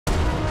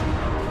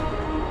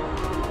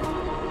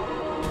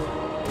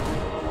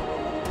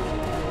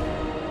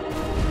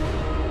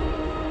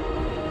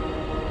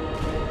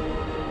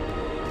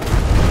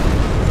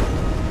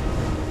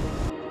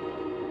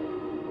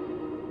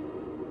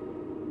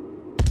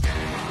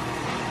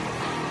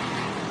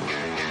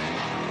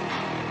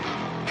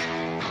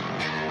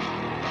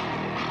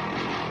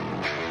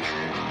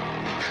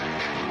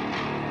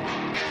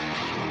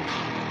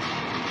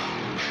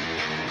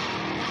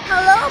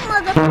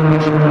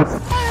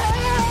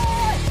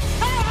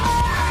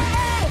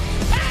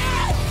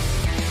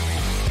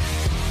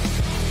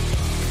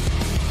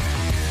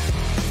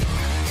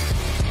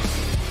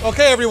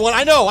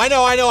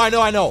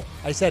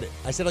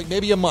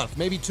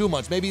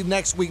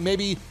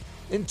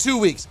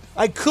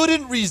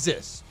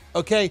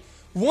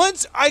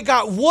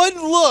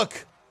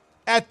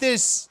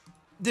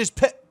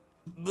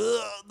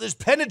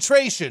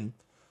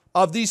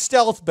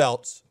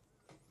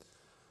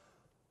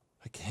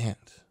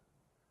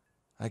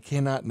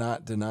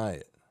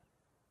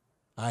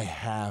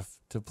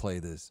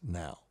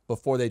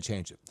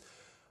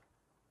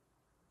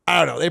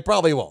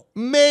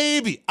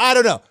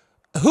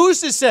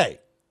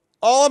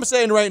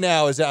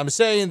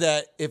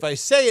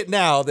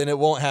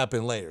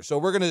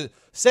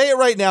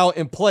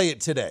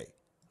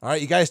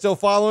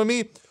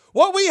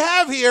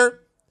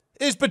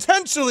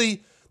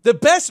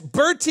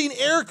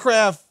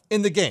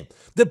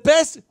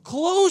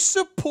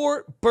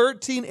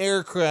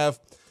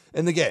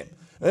in the game.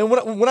 And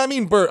when I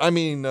mean bird, I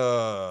mean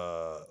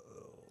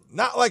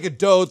not like a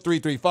Doe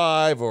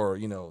 335 or,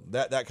 you know,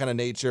 that kind of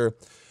nature.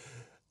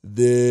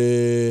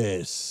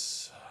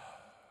 This.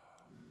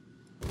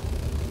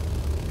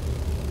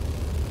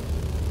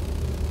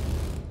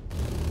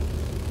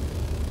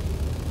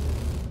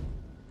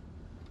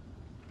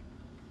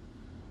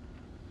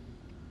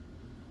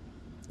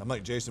 I'm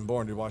like Jason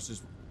Bourne, dude. Watch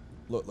this.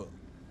 Look.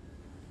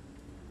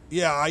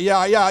 Yeah.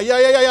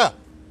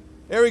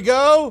 There we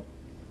go.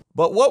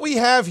 But what we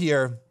have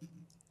here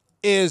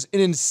is an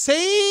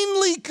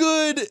insanely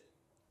good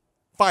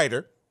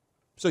fighter.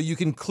 So you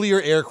can clear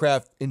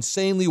aircraft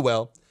insanely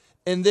well.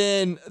 And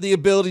then the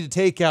ability to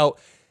take out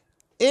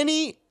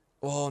any,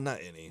 well, not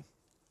any,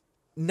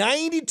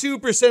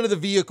 92% of the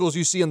vehicles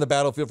you see on the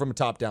battlefield from a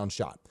top-down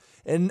shot.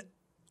 And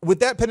with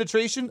that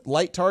penetration,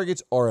 light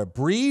targets are a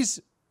breeze.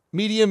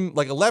 Medium,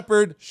 like a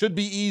Leopard, should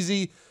be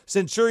easy.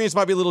 Centurions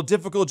might be a little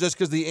difficult just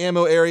because the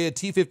ammo area.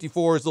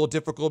 T-54 is a little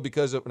difficult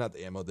because of, not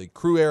the ammo, the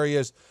crew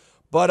areas.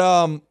 But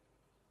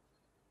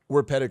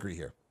we're pedigree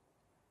here.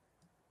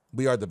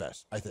 We are the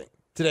best, I think.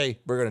 Today,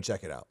 we're going to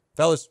check it out.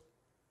 Fellas,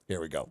 here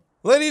we go.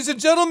 Ladies and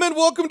gentlemen,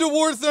 welcome to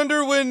War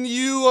Thunder when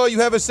you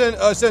have a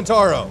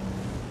Centauro.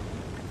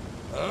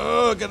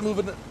 Oh, gotta move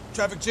in the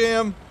traffic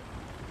jam.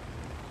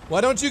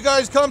 Why don't you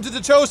guys come to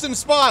the chosen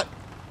spot?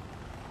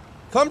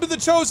 Come to the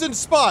chosen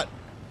spot.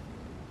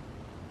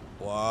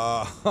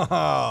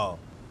 Wow.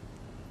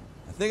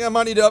 I think I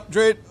might need to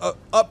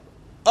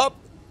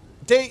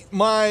update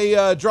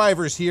my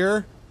drivers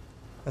here.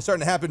 That's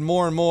starting to happen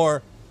more and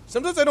more.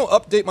 Sometimes I don't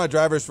update my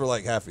drivers for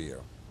like half a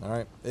year. All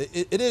right.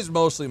 It is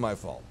mostly my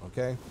fault.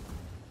 Okay.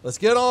 Let's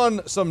get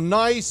on some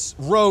nice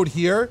road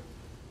here.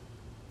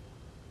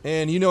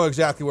 And you know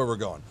exactly where we're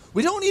going.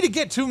 We don't need to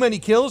get too many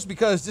kills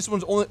because this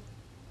one's only...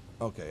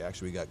 Okay,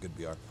 actually we got good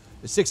BR.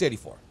 It's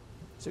 684.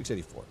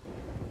 684.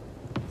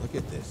 Look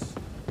at this.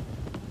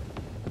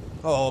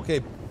 Oh, okay.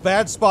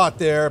 Bad spot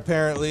there,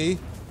 apparently.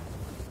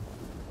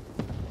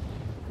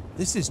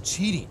 This is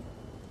cheating.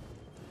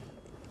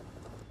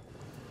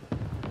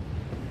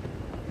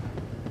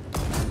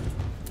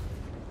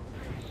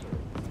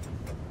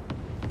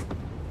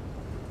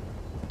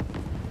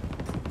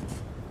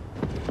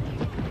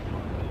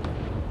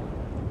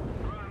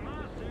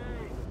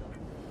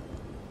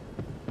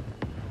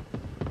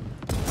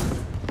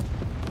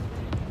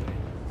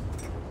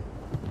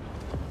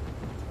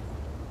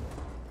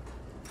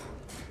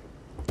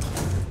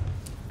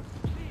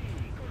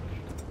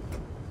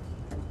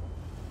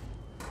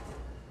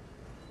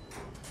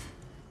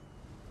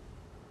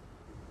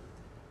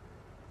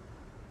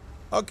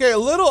 Okay, a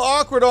little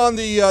awkward on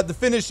the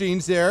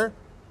finishings there.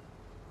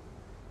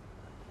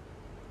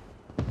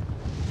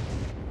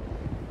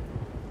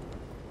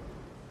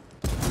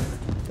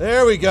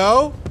 There we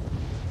go.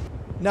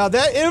 Now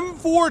that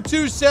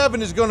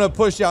M427 is going to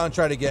push out and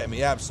try to get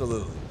me,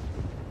 absolutely.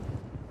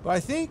 But I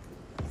think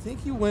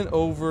he went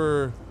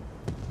over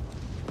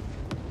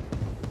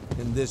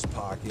in this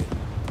pocket.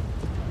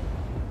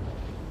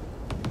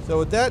 So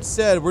with that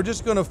said, we're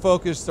just going to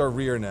focus our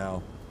rear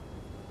now.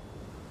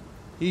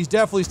 He's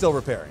definitely still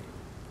repairing.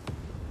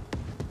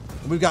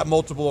 And we've got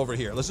multiple over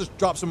here. Let's just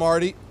drop some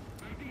already.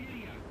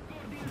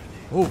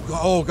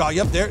 Oh God,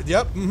 yep, there,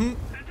 yep, mm-hmm.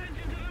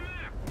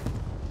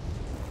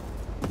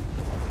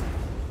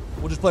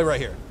 We'll just play right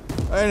here.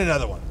 And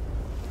another one.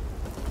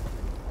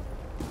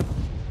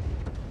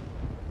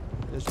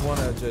 Just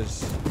wanna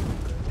just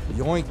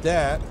yoink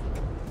that.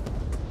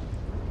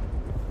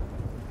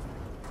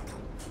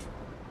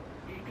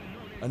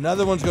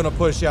 Another one's gonna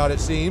push out, it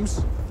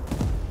seems.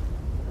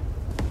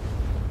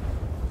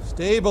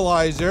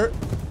 Stabilizer.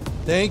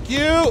 Thank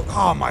you.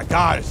 Oh my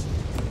gosh.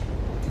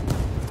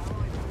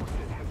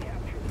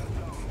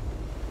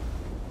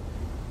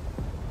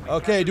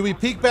 Okay, do we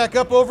peek back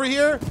up over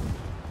here?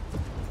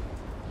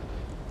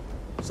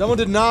 Someone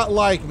did not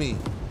like me.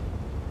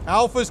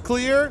 Alpha's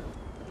clear.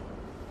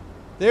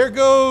 There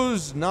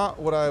goes not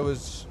what I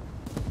was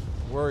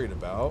worried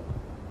about.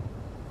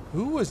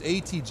 Who was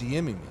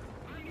ATGMing me?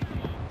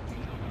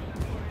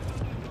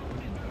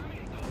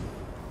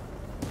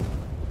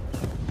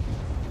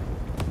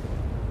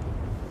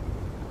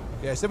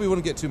 Yeah, I said we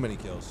wouldn't get too many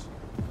kills.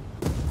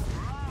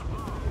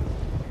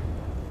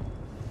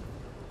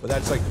 But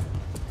that's like,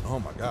 oh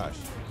my gosh.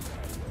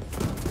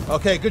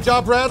 Okay, good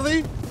job,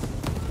 Bradley.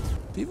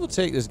 People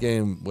take this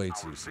game way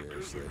too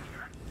seriously.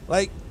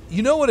 Like,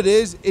 you know what it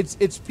is?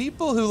 It's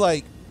people who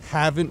like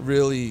haven't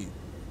really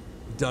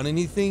done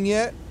anything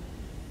yet.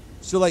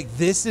 So like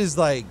this is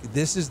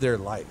their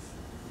life.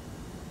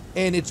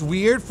 And it's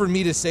weird for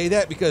me to say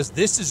that because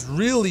this is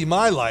really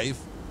my life.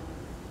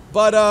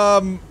 But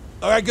all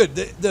right, good.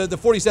 The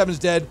 47 is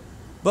dead.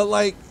 But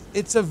like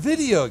it's a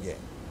video game.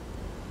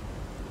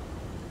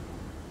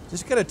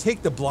 Just gotta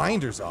take the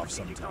blinders off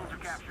sometimes.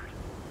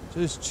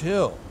 Just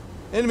chill.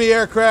 Enemy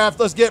aircraft,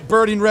 let's get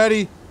birding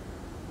ready.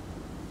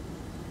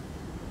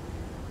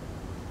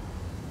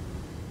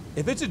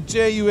 If it's a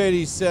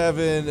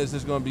Ju-87, this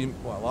is gonna be,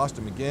 well, I lost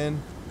him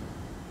again.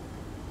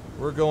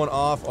 We're going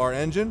off our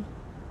engine.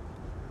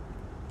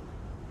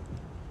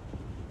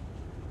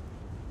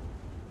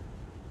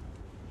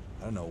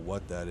 I don't know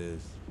what that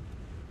is.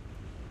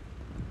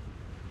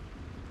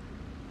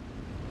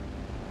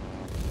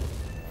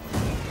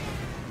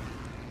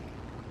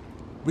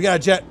 We got a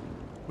jet.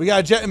 We got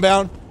a jet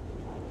inbound.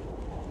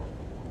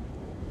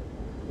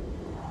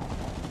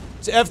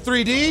 It's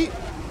F3D.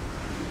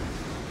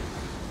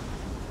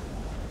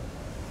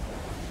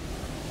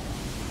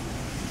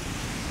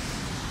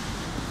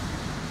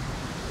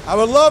 I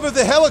would love if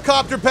the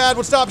helicopter pad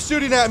would stop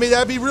shooting at me.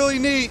 That'd be really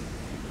neat.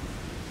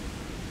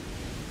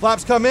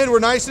 Flaps come in. We're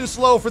nice and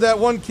slow for that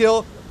one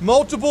kill.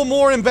 Multiple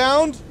more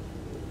inbound.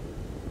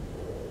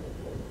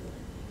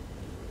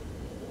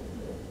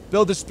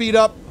 Build the speed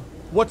up.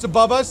 What's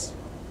above us?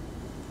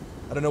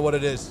 I don't know what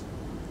it is.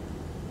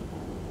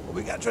 But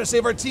we gotta try to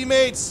save our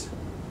teammates.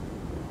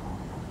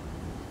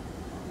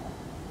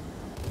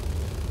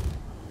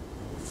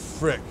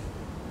 Frick.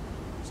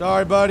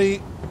 Sorry,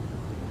 buddy.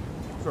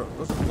 Sure,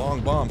 those are long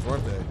bombs,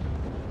 weren't they?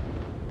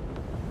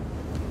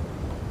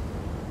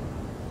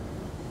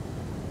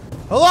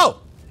 Hello!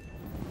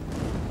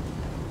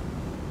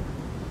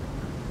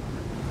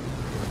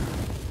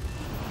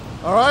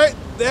 Alright,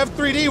 the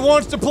F3D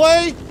wants to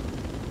play.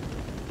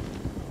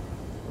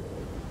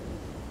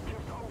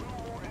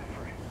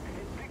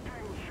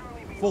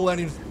 Full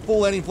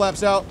landing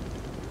flaps out.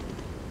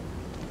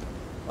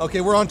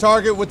 Okay, we're on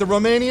target with the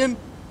Romanian.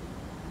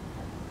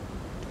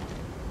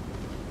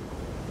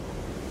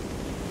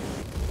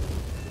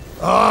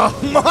 Oh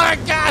my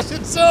gosh,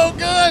 it's so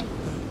good!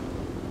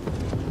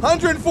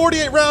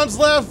 148 rounds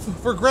left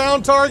for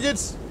ground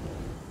targets.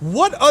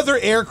 What other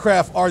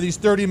aircraft are these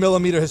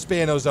 30mm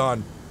Hispanos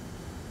on?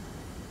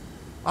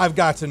 I've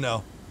got to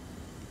know.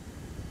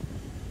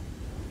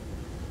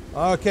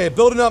 Okay,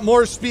 building up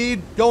more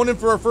speed, going in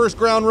for our first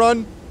ground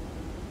run.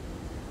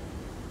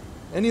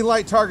 Any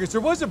light targets?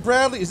 There was a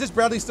Bradley. Is this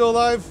Bradley still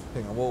alive?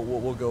 Hang on,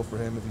 we'll go for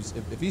him.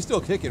 If he's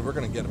still kicking, we're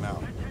gonna get him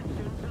out.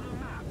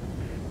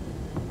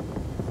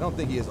 I don't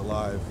think he is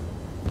alive.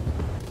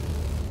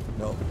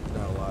 No, he's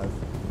not alive.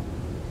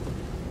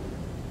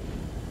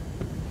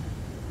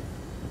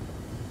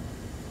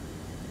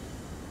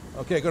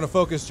 Okay, gonna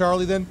focus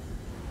Charlie then.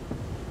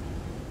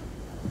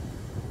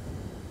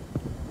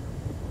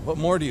 What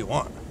more do you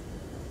want?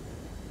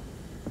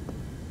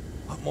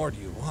 What more do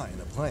you want in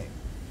a plane?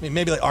 I mean,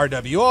 maybe like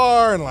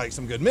RWR and like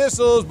some good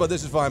missiles, but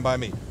this is fine by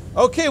me.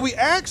 Okay, we're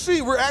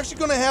actually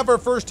gonna have our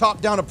first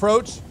top-down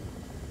approach.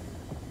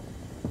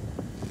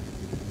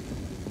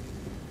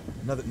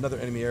 Another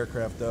enemy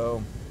aircraft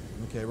though.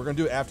 Okay, we're gonna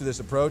do it after this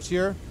approach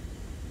here.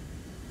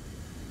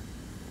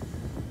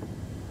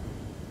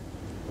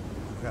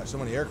 We got so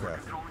many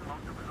aircraft.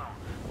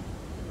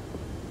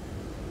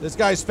 This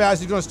guy's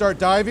fast. He's gonna start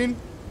diving.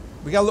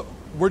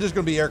 We're just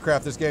gonna be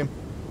aircraft this game.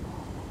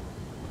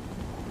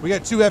 We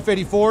got 2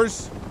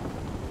 F-84s.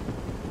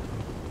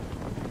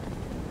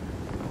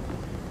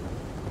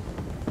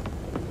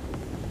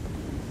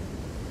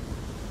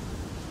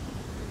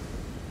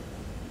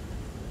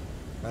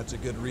 That's a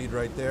good read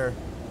right there.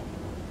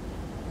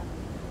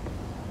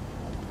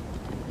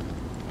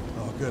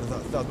 Oh, good. I thought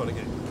I was about to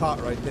get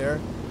caught right there.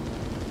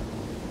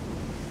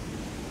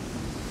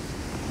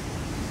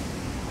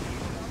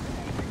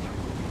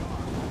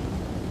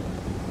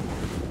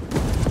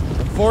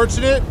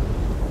 Unfortunate.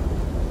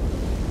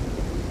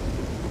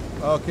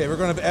 Okay, we're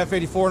going to have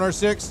F-84 in our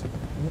 6.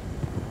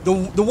 The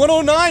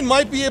 109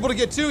 might be able to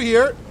get 2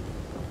 here.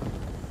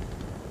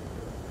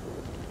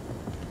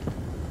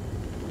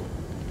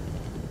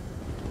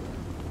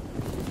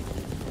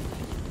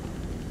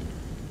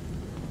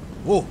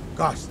 Whoa,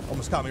 gosh,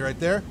 almost caught me right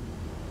there.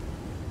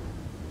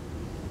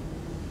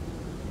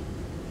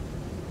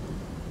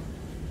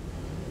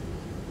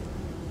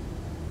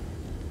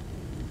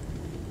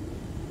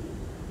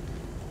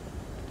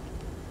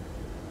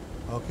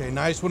 Okay,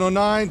 nice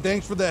 109.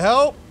 Thanks for the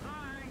help.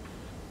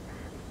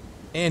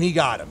 And he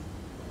got him.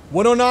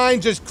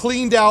 109 just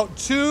cleaned out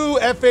 2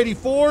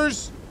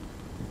 F-84s.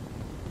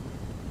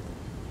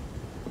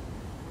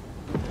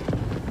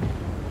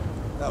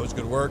 That was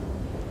good work.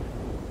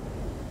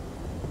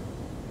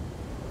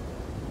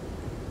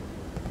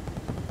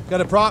 Got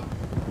a prop.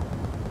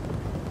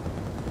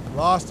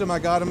 Lost him. I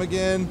got him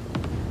again.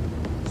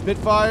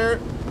 Spitfire.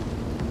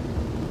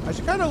 I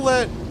should kind of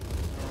let...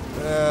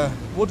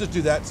 we'll just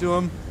do that to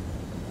him.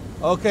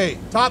 Okay,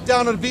 top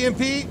down on the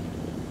BMP.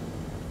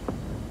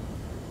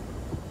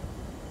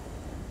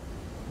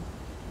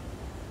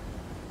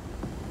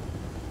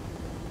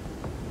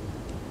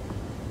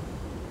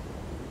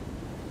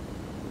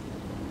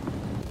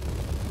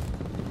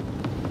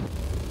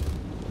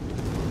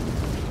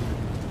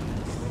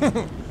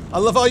 I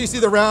love how you see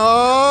the rounds.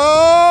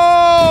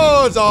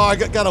 Oh, I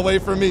got away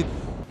from me.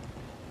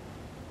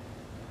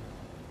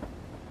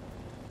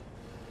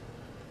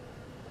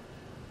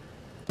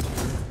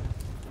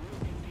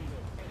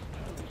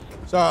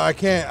 Sorry,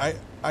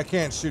 I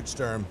can't shoot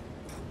Sturm.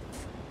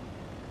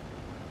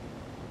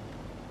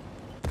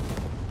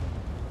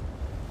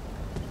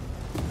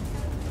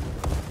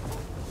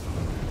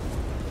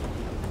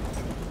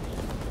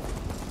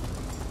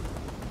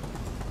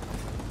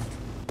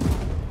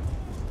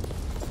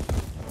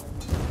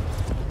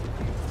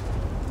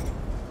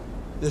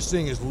 This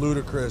thing is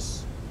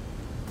ludicrous.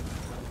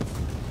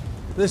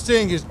 This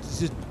thing is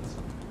just...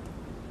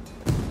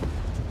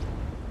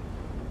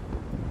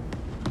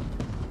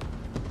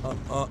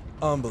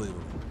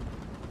 unbelievable.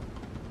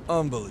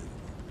 Unbelievable.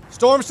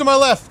 Storms to my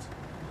left.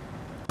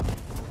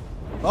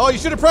 Oh, you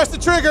should have pressed the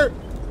trigger.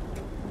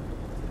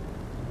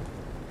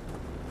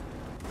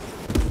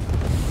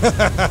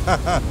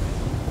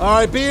 All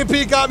right,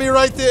 BMP got me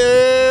right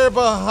there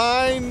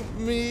behind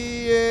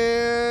me,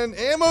 and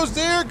ammo's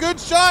there. Good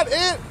shot.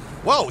 And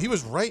wow, he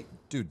was right.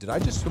 Dude, did I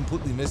just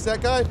completely miss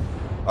that guy?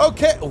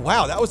 Okay.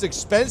 Wow, that was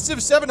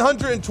expensive.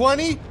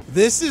 720.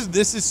 This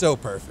is so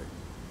perfect.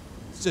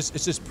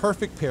 It's just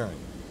perfect pairing.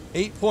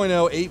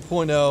 8.0,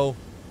 8.0.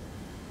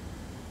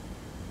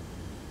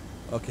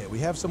 Okay, we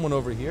have someone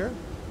over here.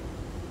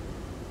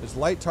 This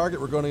light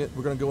target. We're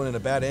gonna go in a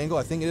bad angle.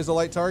 I think it is a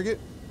light target.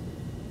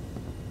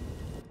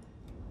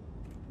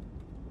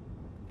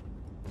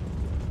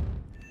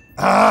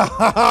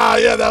 Ah,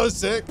 yeah, that was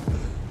sick.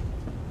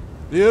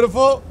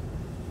 Beautiful.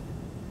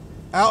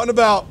 Out and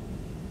about.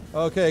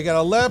 Okay, got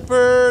a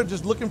leopard.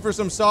 Just looking for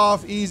some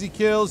soft, easy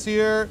kills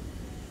here.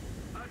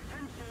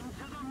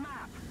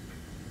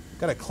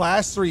 Got a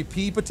class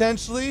 3P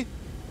potentially.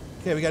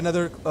 Okay, we got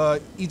another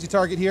easy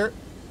target here.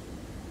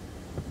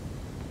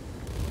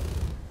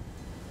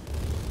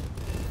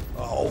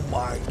 Oh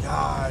my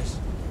gosh.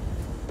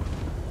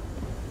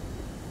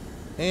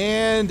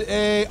 And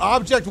a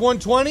object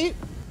 120.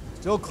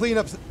 Still clean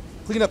up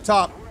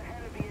top.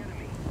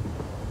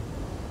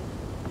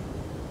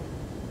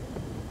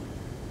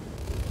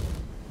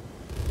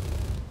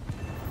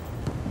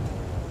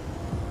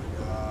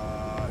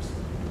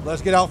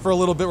 Let's get out for a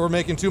little bit. We're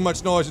making too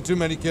much noise and too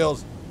many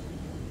kills.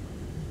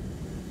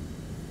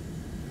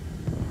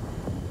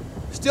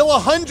 Still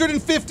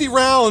 150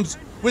 rounds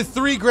with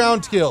 3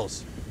 ground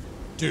kills.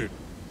 Dude,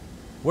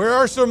 where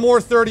are some more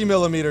 30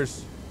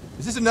 millimeters?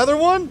 Is this another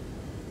one?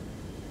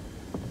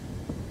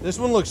 This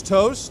one looks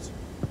toast.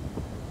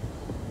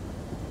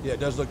 Yeah, it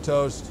does look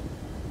toast.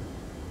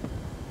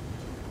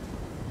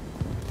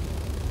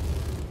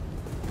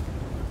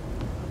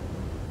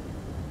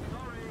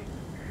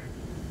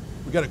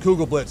 We got a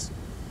Kugel Blitz.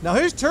 Now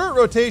his turret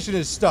rotation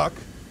is stuck.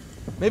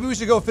 Maybe we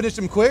should go finish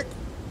him quick.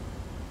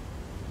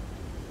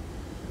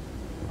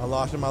 I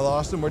lost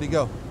him. Where'd he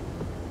go?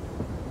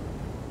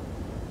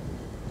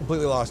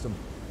 Completely lost him.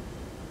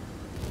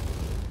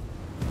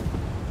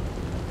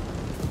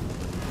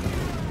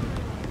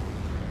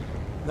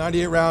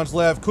 $98 rounds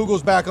left.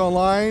 Kugel's back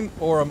online,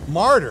 or a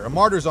Martyr. A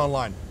Martyr's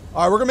online.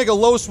 All right, we're gonna make a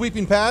low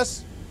sweeping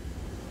pass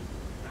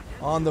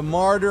on the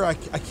Martyr. I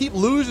keep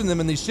losing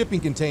them in these shipping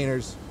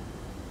containers.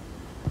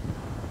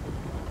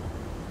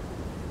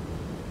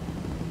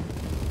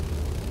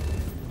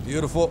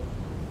 Beautiful.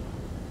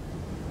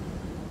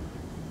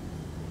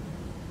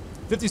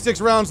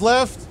 56 rounds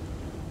left.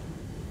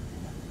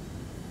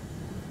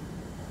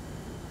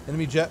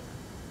 Enemy jet.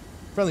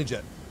 Friendly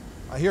jet.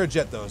 I hear a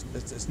jet though.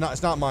 It's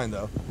not mine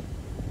though.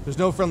 There's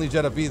no friendly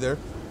jet up either.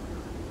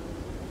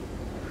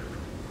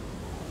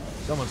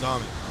 Someone's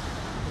on me.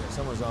 Yeah,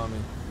 someone's on me.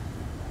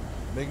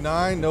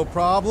 MiG-9, no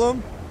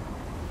problem.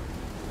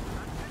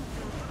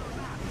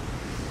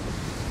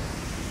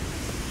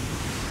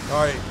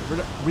 All right,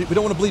 we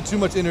don't want to bleed too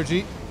much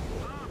energy.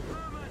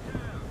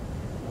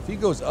 If he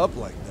goes up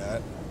like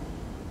that,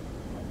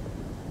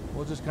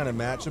 we'll just kind of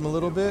match him a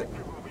little bit.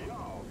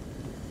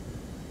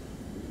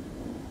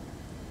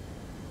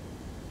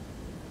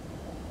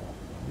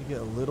 Get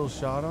a little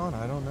shot on?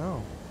 I don't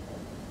know.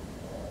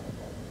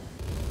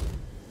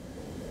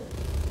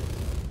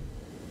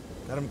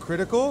 Got him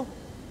critical.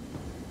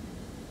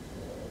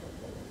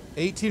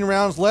 18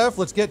 rounds left.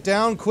 Let's get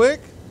down quick.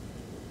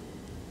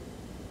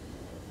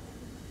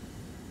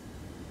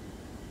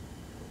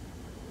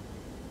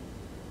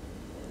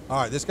 All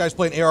right, this guy's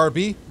playing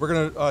ARB.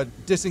 We're gonna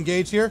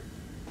disengage here.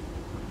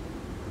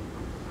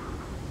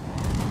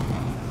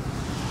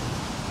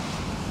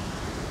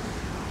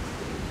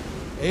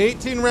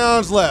 $18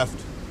 rounds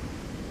left.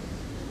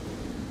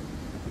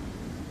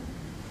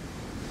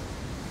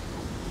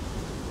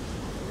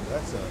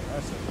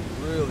 That's a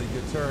really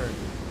good turn.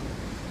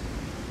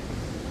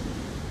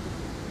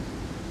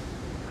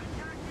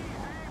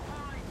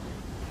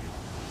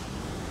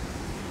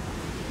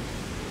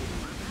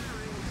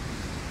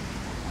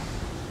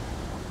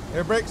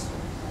 Air brakes.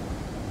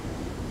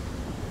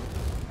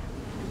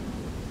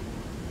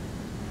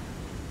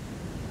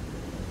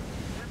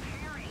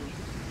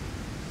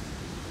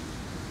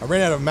 I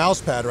ran out of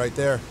mouse pad right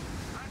there.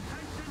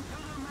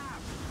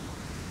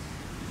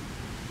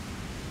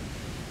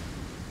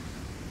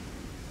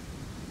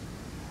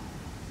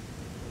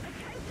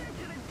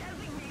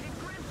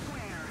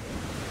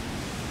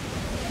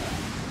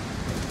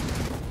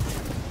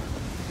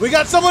 We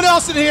got someone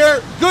else in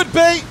here. Good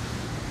bait.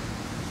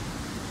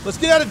 Let's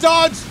get out of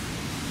Dodge.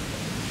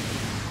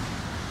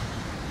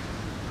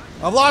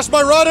 I've lost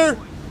my rudder.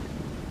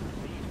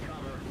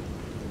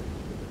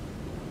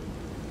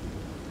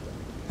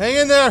 Hang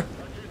in there.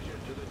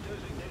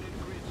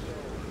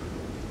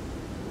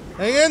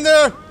 Hang in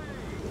there.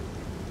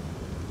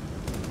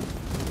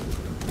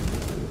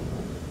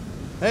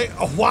 Hey,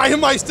 why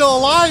am I still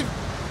alive?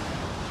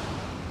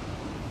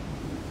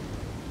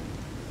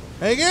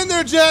 Hang in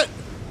there, Jet.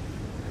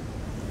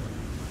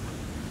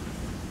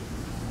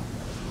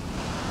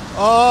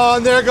 Oh,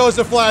 and there goes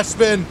the flash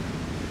spin.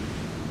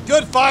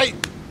 Good fight.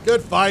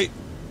 Good fight.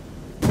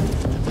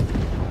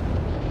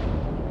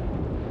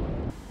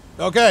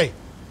 Okay.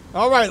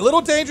 All right.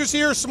 Little dangerous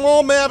here.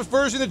 Small maps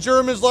versus the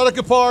Germans. A lot of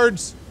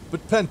capards.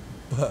 But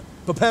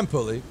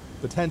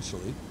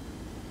potentially.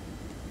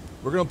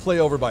 We're going to play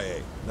over by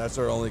A. That's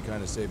our only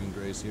kind of saving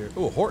grace here.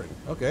 Oh, Horton.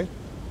 Okay.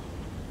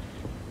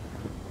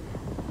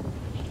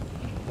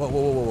 Whoa,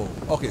 whoa, whoa,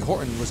 whoa. Okay,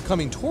 Horton was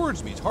coming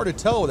towards me. It's hard to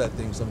tell with that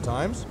thing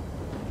sometimes.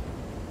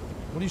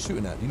 What are you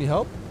shooting at? Do you need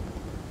help?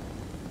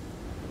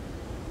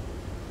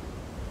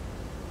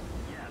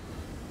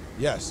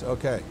 Yes,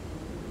 okay.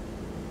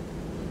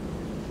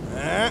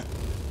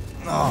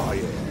 Oh,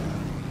 yeah.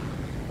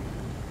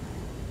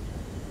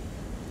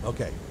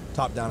 Okay,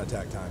 top-down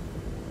attack time.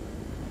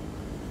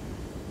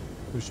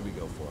 Who should we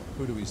go for?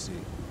 Who do we see?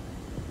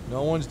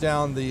 No one's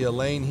down the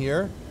lane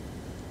here.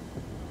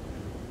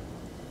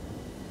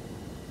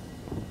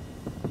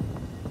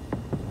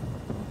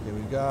 Okay,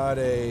 we've got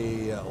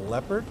a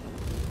leopard.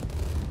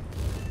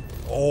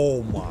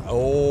 Oh my,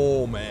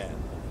 oh man.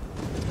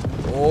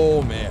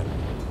 Oh man.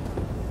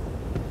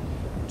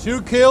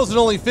 2 kills and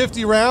only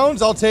 50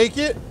 rounds, I'll take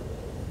it.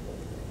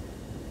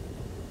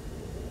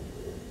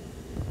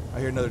 I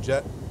hear another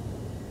jet.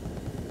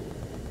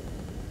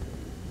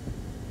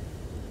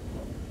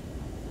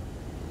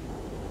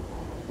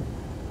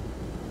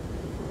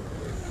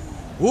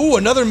 Ooh,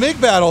 another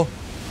MiG battle.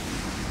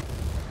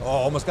 Oh,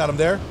 almost got him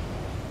there.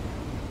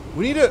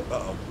 We need to,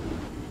 uh-oh.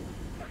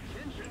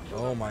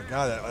 Oh my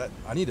god,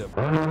 I need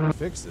to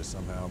fix this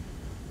somehow.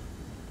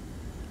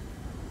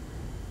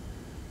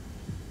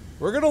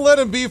 We're gonna let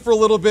him be for a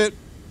little bit.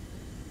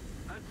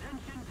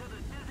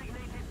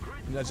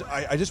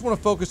 I just want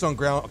to focus on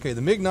ground. Okay,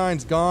 the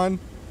MiG-9's gone.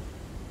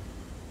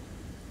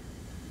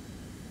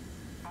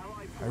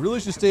 I really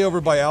should stay over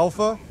by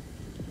Alpha.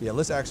 Yeah,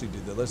 let's actually do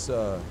that. Let's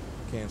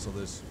cancel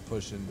this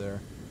push in there.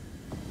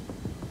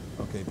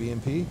 Okay,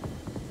 BMP.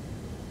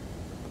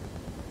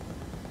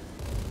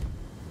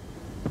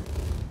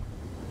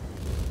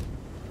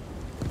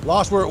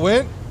 Lost where it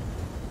went.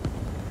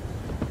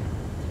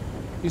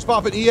 He's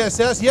popping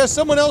ESS. He has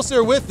someone else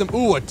there with him.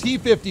 Ooh, a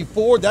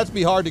T-54. That's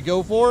be hard to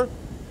go for.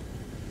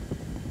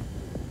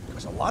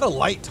 There's a lot of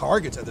light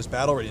targets at this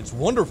battle rate. It's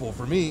wonderful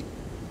for me.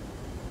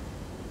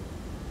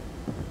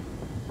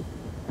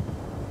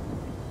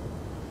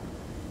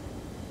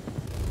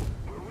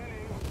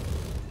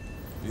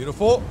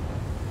 Beautiful.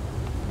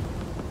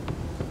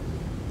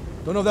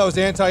 Don't know if that was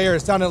anti-air.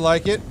 It sounded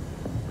like it.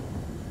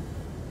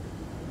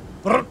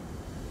 Brrr.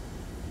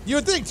 You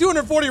would think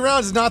 240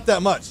 rounds is not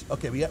that much.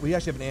 Okay, we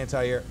actually have an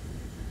anti-air.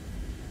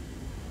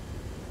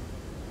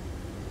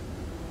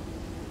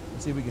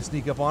 Let's see if we can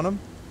sneak up on him.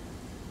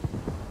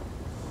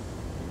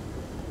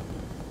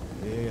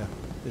 Yeah.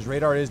 His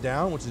radar is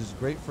down, which is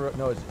great for...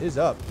 No, it is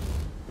up.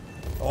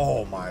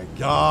 Oh my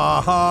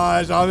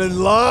gosh, I'm in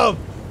love.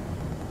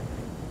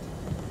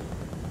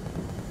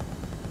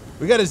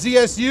 We got a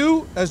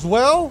ZSU as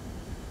well.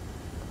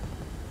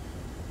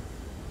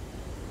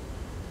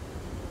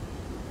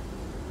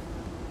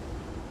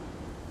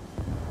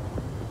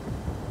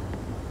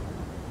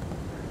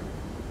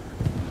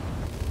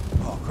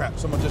 Crap,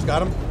 someone just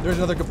got him. There's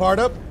another Gepard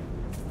up.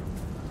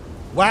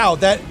 Wow,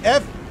 that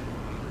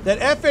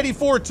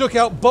F-84 took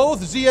out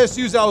both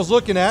ZSUs I was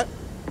looking at.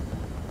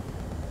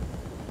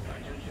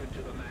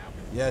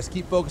 Yes,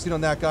 keep focusing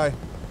on that guy.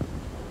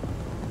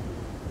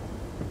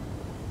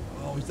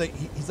 Oh, he's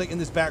like in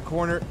this back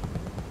corner.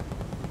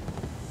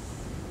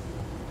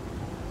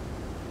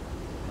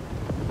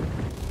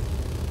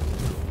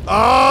 Oh,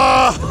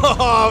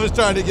 I was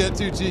trying to get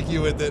too cheeky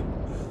with it.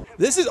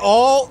 This is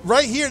all,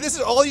 right here, this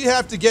is all you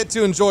have to get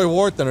to enjoy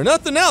War Thunder.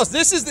 Nothing else.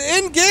 This is the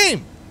end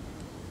game.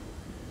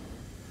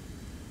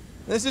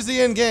 This is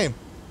the end game.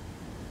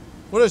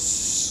 What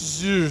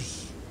a...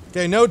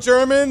 Okay, no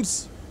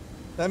Germans.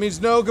 That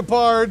means no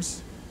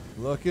Gepards.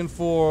 Looking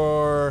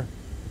for...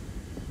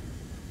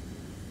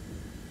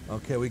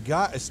 Okay, we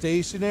got a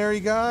stationary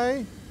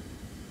guy.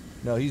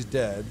 No, he's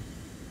dead.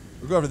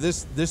 We're going for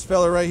this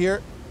fella right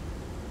here.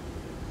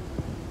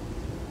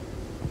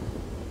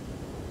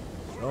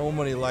 So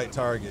many light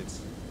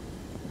targets.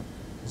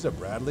 Is it a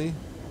Bradley?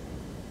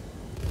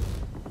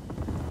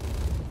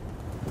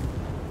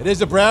 It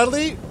is a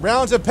Bradley.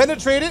 Rounds have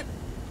penetrated.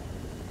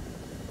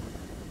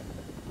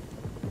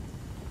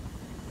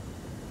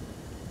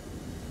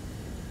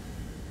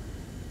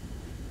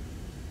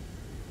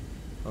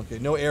 Okay,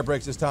 no air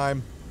brakes this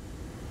time.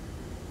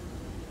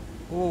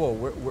 Whoa,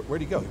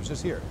 where'd he go? He was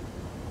just here.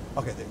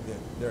 Okay,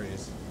 there he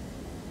is.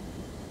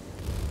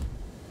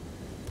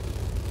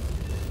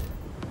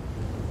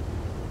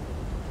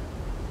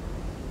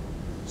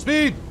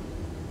 Speed!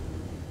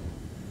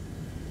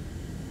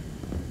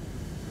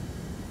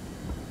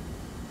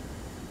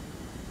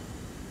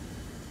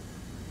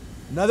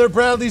 Another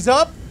Bradley's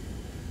up.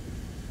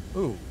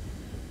 Ooh,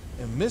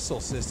 and missile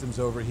systems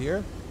over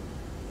here.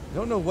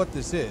 Don't know what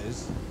this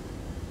is.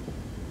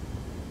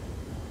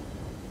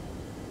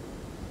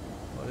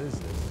 What is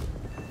this?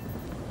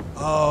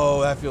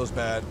 Oh, that feels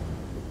bad.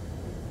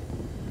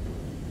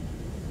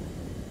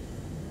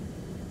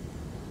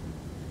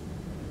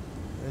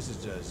 This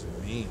is just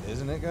mean,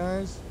 isn't it,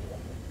 guys?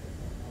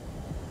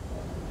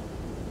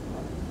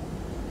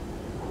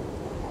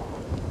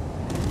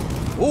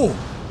 Ooh!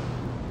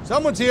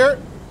 Someone's here!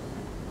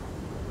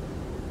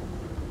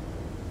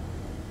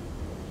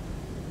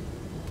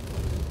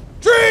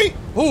 Tree!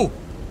 Ooh!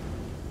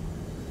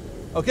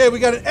 Okay, we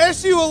got an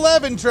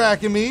SU-11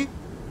 tracking me.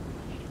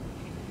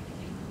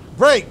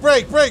 Break,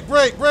 break, break,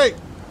 break, break!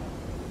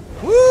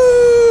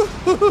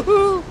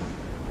 Woo!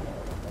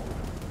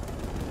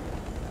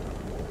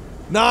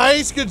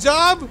 Nice, good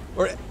job!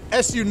 Or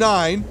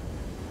SU-9.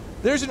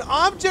 There's an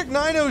Object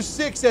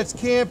 906 that's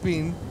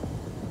camping.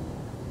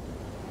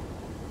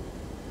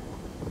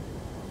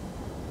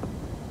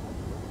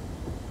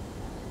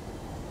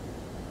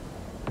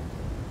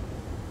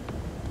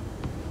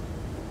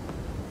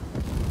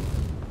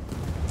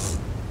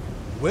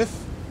 Whiff.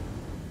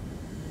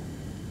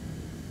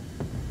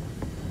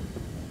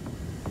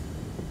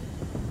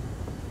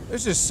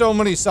 There's just so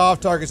many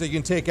soft targets that you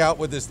can take out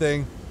with this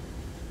thing.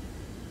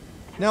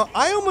 Now,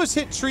 I almost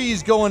hit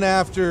trees going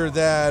after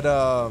that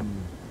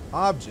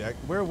object.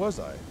 Where was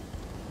I?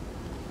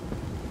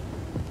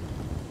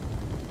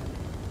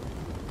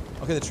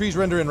 Okay, the tree's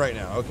rendering right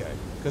now. Okay,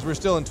 because we're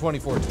still in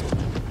 2014.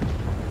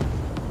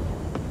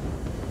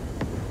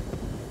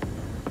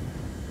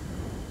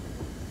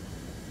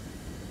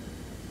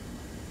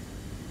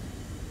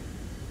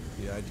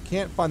 Yeah, I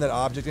can't find that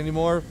object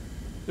anymore.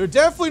 They're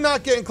definitely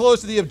not getting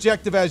close to the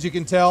objective, as you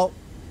can tell.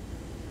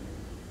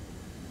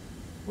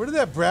 Where did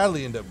that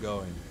Bradley end up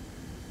going?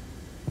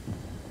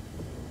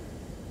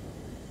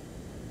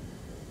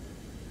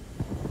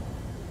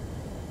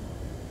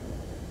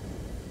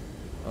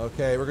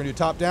 Okay, we're gonna do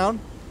top down.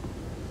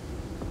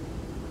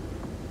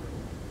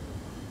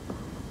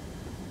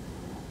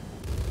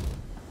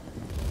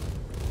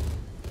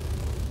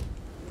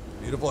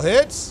 Beautiful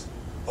hits.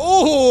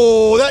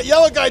 Oh, that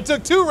yellow guy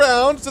took 2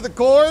 rounds to the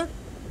core.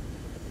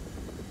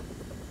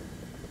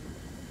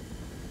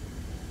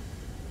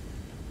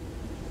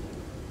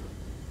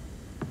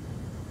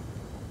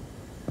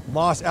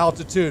 Moss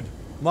altitude.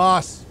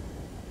 Moss.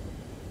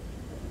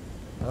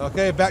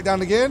 Okay, back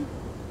down again.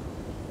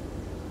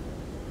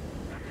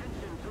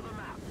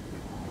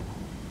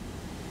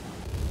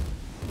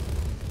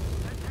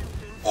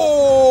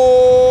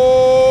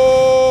 Oh,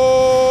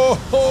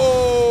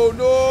 oh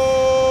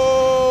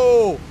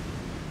no!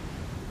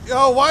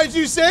 Yo, why'd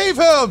you save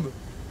him?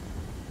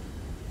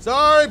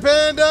 Sorry,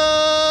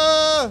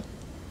 Panda!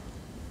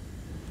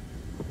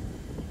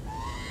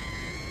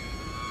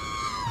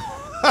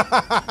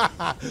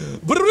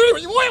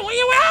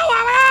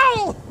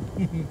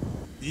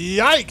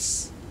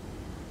 Yikes!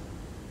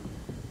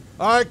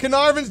 Alright,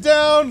 Carnarvon's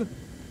down.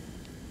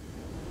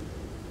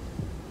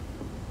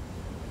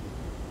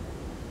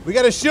 We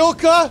got a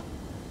Shilka.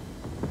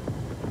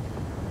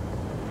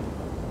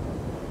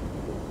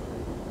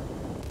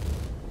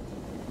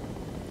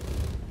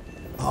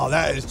 Oh,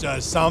 that is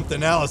just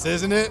something else,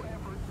 isn't it?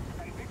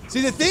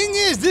 See, the thing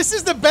is, this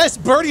is the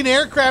best birding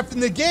aircraft in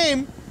the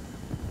game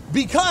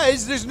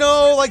because there's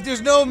no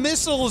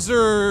missiles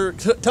or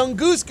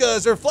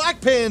Tunguskas or Flak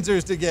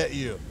Panzers to get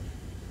you.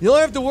 You don't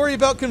have to worry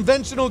about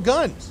conventional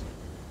guns.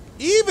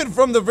 Even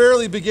from the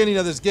very beginning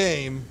of this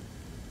game,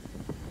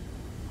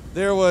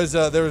 there was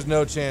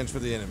no chance for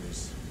the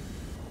enemies.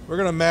 We're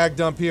gonna mag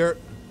dump here.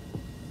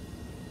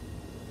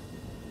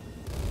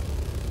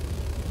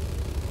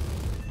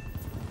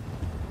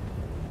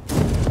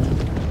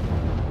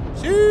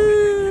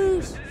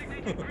 Cheers!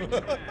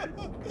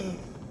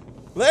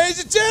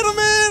 Ladies and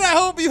gentlemen, I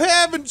hope you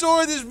have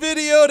enjoyed this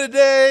video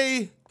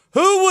today.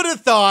 Who would have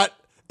thought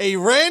a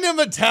random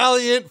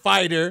Italian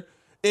fighter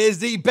is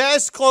the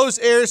best close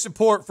air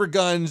support for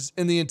guns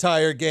in the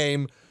entire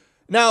game?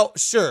 Now,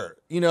 sure,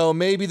 you know,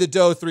 maybe the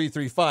Doe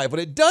 335, but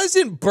it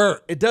doesn't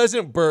burp. It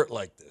doesn't burp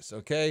like this,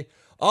 okay?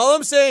 All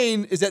I'm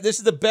saying is that this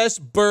is the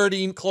best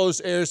birding close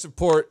air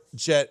support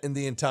jet in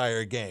the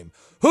entire game.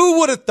 Who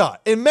would have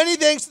thought? And many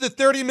thanks to the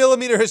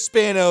 30mm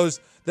Hispanos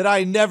that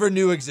I never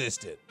knew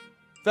existed.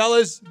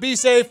 Fellas, be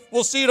safe.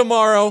 We'll see you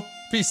tomorrow.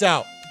 Peace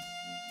out.